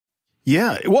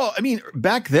Yeah. Well, I mean,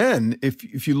 back then,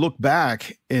 if you look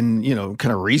back and,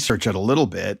 kind of research it a little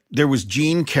bit, there was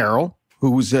Jean Carroll,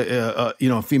 who was a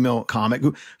female comic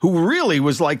who really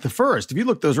was like the first. If you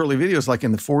look at those early videos, like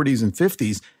in the 40s and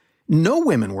 50s, no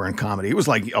women were in comedy. It was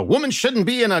like a woman shouldn't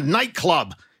be in a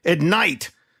nightclub at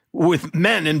night with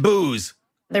men and booze.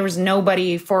 There was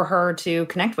nobody for her to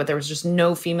connect with. There was just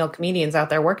no female comedians out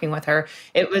there working with her.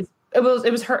 It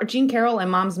was her, Jean Carroll and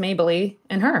Moms Mabley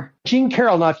and her. Jean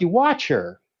Carroll, now if you watch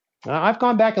her, I've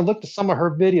gone back and looked at some of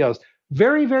her videos,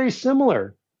 very, very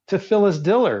similar to Phyllis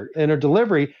Diller in her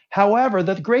delivery. However,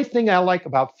 the great thing I like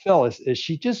about Phyllis is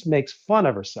she just makes fun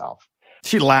of herself.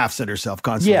 She laughs at herself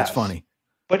constantly. Yes. It's funny.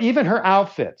 But even her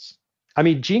outfits. I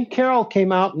mean, Jean Carroll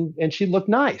came out and she looked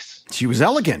nice. She was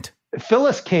elegant.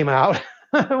 Phyllis came out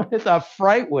with a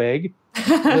fright wig,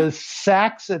 the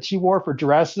sacks that she wore for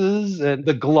dresses and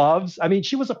the gloves. I mean,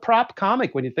 she was a prop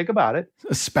comic when you think about it.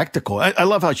 A spectacle. I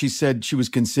love how she said she was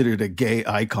considered a gay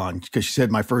icon because she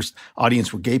said my first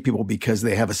audience were gay people because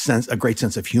they have a great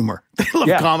sense of humor. They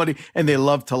love comedy and they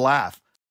love to laugh.